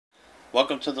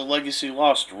Welcome to the Legacy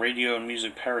Lost Radio and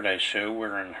Music Paradise Show.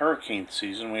 We're in hurricane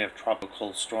season. We have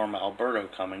Tropical Storm Alberto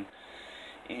coming.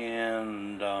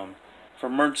 And for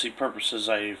emergency purposes,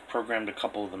 I've programmed a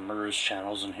couple of the MURS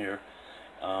channels in here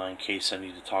in case I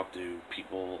need to talk to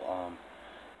people,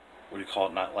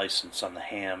 not licensed on the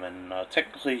ham. And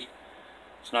technically,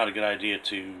 it's not a good idea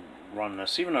to run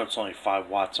this, even though it's only 5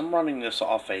 watts. I'm running this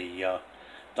off a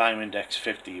Diamond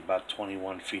X50, about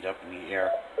 21 feet up in the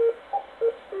air.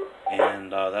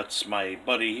 And that's my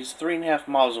buddy. He's 3.5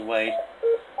 miles away.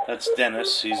 That's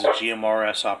Dennis. He's a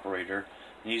GMRS operator.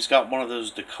 And he's got one of those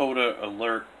Dakota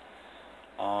Alert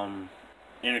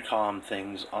Intercom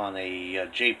things on a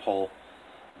Jpole,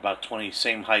 about 20,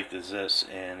 same height as this.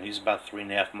 And he's about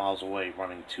 3.5 miles away,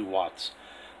 running 2 watts.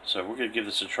 So we're going to give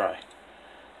this a try.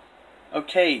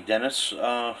 Okay, Dennis,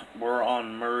 we're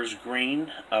on MURS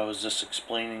Green. I was just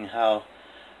explaining how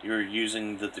you're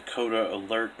using the Dakota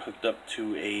Alert hooked up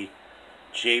to a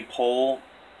Jpole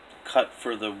cut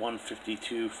for the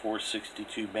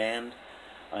 152/462 band.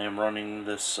 I am running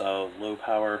this low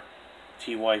power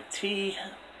TYT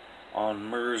on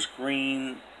MURS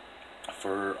Green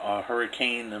for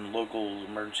hurricane and local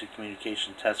emergency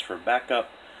communication tests for backup,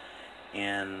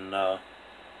 and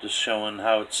just showing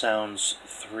how it sounds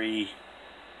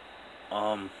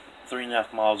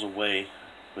 3.5 miles away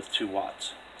with 2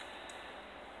 watts.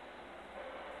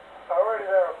 Alrighty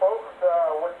there, folks.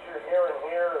 What you're hearing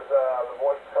here is the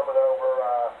voice coming over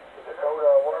the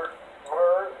Dakota Alert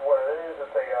MURS. What it is,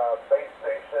 it's a base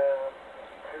station,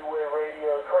 two-way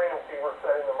radio transceiver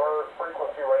setting the MURS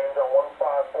frequency range on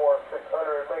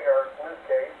 154,600 megahertz in this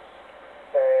case.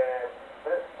 And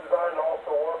this is designed to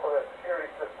also work with a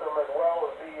security system as well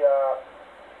as be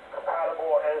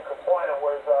compatible and compliant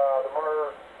with the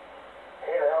MURS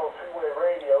handheld two-way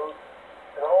radios.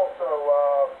 And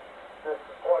also, this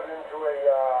is plugged into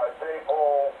a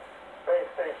Jpole base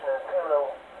station antenna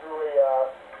through a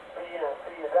B and C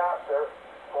adapter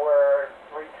where it's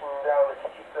reaching down to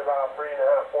Keith about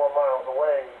 3.5, 4 miles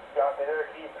away. Got me there,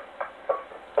 Keith?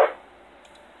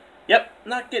 Yep,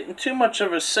 not getting too much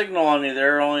of a signal on you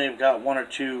there. Only got 1 or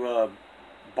 2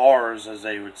 bars, as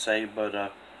they would say,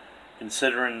 but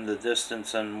considering the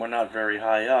distance and we're not very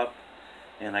high up,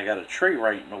 and I got a tree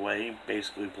right in the way,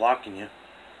 basically blocking you.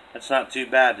 That's not too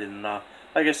bad, and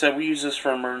like I said, we use this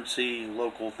for emergency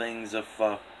local things. If,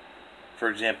 for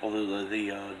example,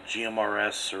 the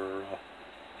GMRS or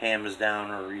ham is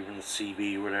down, or even the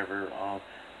CB, or whatever,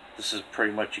 this is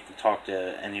pretty much, you can talk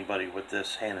to anybody with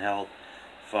this handheld.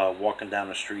 If walking down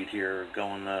the street here,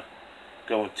 going to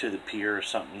the pier or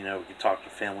something, you know, we can talk to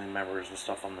family members and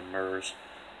stuff on the MURS,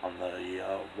 on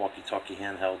the walkie-talkie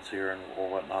handhelds here or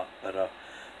whatnot. But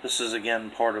this is,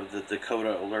 again, part of the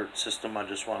Dakota Alert system. I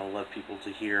just want to let people to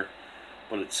hear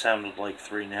what it sounded like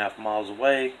 3.5 miles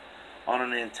away on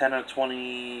an antenna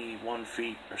 21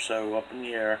 feet or so up in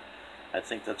the air. I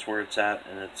think that's where it's at,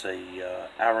 and it's a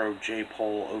Arrow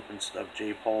Jpole, open stub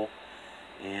Jpole,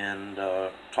 and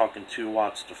talking 2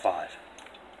 watts to 5.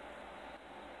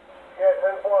 Yeah,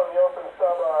 10-4 on the open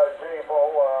stub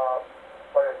Jpole.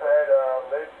 Like I said,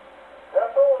 they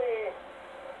definitely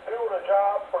doing a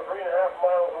job for 3.5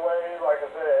 miles away. Like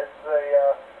I said, it's a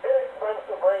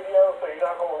inexpensive radio, so you're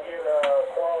not going to get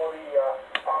quality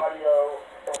audio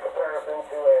in comparison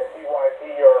to a TYT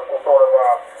or some sort of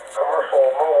commercial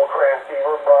mobile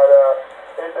transceiver, but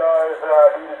it does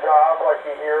do the job like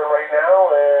you're hearing right now,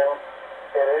 and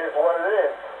it is what it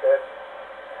is. It's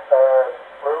a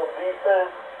real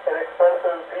decent,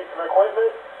 inexpensive piece of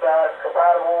equipment that's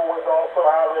compatible with also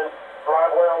having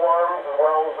driveway alarms as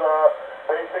well as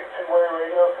basic two-way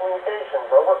radio communications.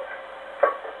 Over.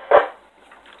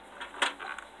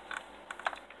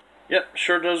 Yep,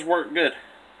 sure does work good.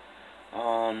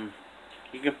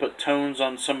 You can put tones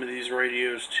on some of these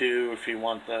radios too if you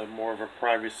want more of a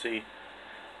privacy.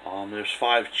 There's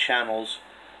 5 channels.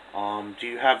 Do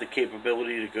you have the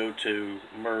capability to go to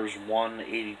MURS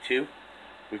 182?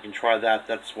 We can try that.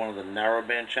 That's one of the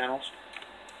narrowband channels.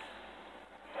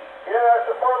 Yeah, that's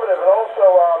affirmative. And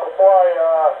also, before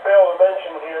I fail to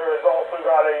mention here, it's also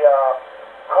got a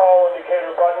call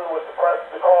indicator button. With the press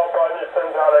of the call button, it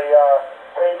sends out a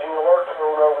paging alert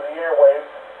tone over the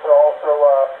airwaves to also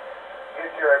get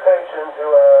your attention to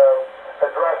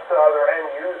address the other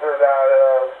end user that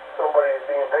somebody is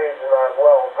being paged and as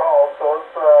well as called. So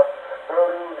let's go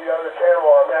to the other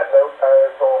channel on that note.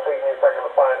 It's going to take me a second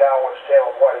to find out which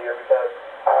channel is what here because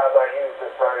I have not used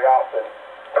this very often.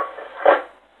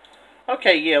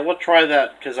 Okay, yeah, we'll try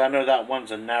that because I know that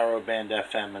one's a narrowband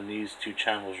FM and these 2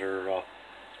 channels are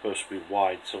supposed to be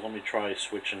wide. So let me try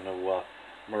switching to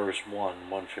MURS 1,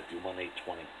 151,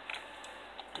 820.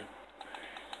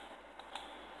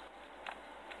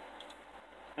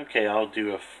 Okay, I'll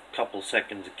do a couple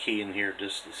seconds of key in here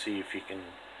just to see if you can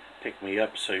pick me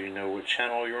up so you know what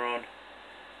channel you're on.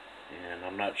 And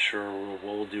I'm not sure,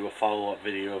 we'll do a follow-up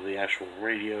video of the actual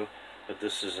radio, but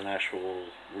this is an actual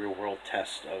real-world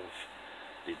test of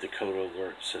the Dakota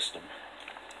Alert system.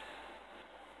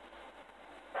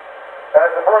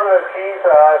 As the further keys,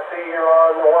 I see you're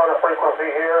on one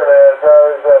frequency here, and it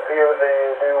does appear that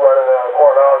you do run in a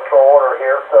chronological order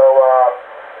here, so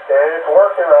it's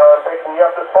working. I'm picking you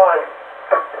up just fine.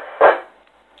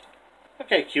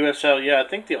 Okay, QSL, yeah, I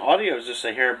think the audio is just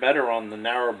a hair better on the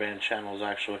narrowband channels,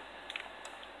 actually.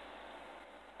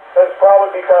 That's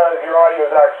probably because your audio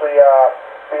is actually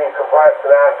being compressed,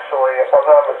 and actually, if I'm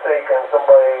not mistaken,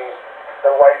 somebody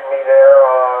enlightened me there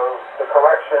on the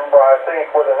correction, but I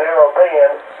think with a narrow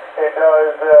band, it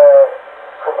does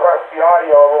compress the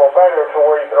audio a little better to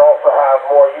where you can also have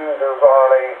more users on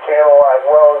a channel as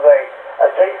well as a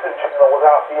adjacent channel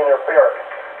without the interference.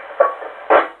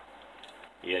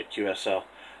 Yeah, QSL.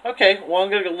 Okay, well, I'm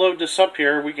going to load this up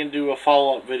here. We can do a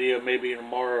follow-up video maybe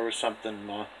tomorrow or something.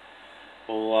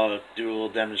 We'll do a little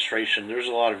demonstration. There's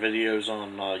a lot of videos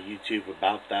on YouTube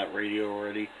about that radio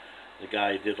already. The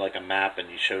guy did like a map and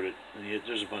he showed it. And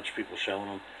there's a bunch of people showing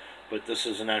them. But this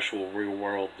is an actual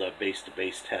real-world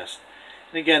base-to-base test.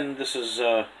 And again, this is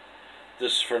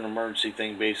for an emergency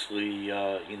thing. Basically,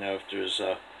 you know, if there's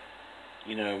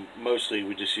you know, mostly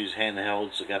we just use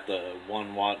handhelds. I got the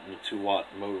 1 watt and the 2 watt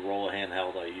Motorola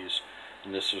handheld I use,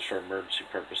 and this is for emergency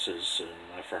purposes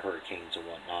and for hurricanes and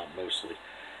whatnot mostly.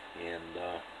 And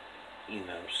you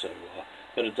know, so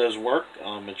but it does work.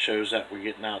 It shows that we're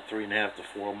getting out 3.5 to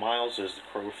 4 miles as the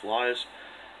crow flies,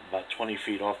 about 20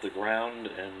 feet off the ground,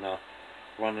 and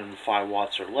running 5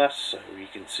 watts or less, so you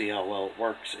can see how well it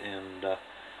works. And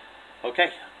okay,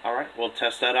 all right, we'll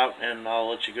test that out, and I'll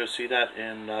let you go see that.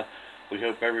 And we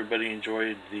hope everybody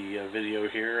enjoyed the video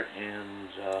here,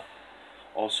 and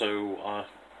also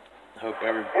hope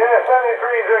everybody... Yeah,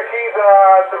 73 is keys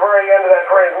at the very end of that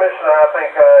transmission. I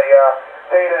think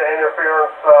data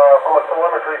interference from a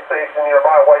telemetry station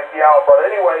nearby wiped you out. But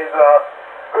anyways,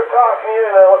 good talking to you,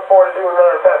 and I look forward to doing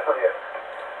another test with you.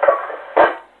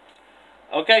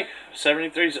 Okay,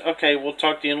 73's okay. We'll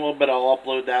talk to you in a little bit. I'll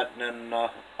upload that, and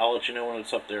then I'll let you know when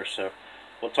it's up there. So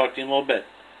we'll talk to you in a little bit.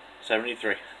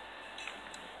 73.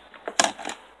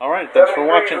 All right, thanks for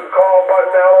watching. Call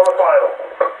button now on the final.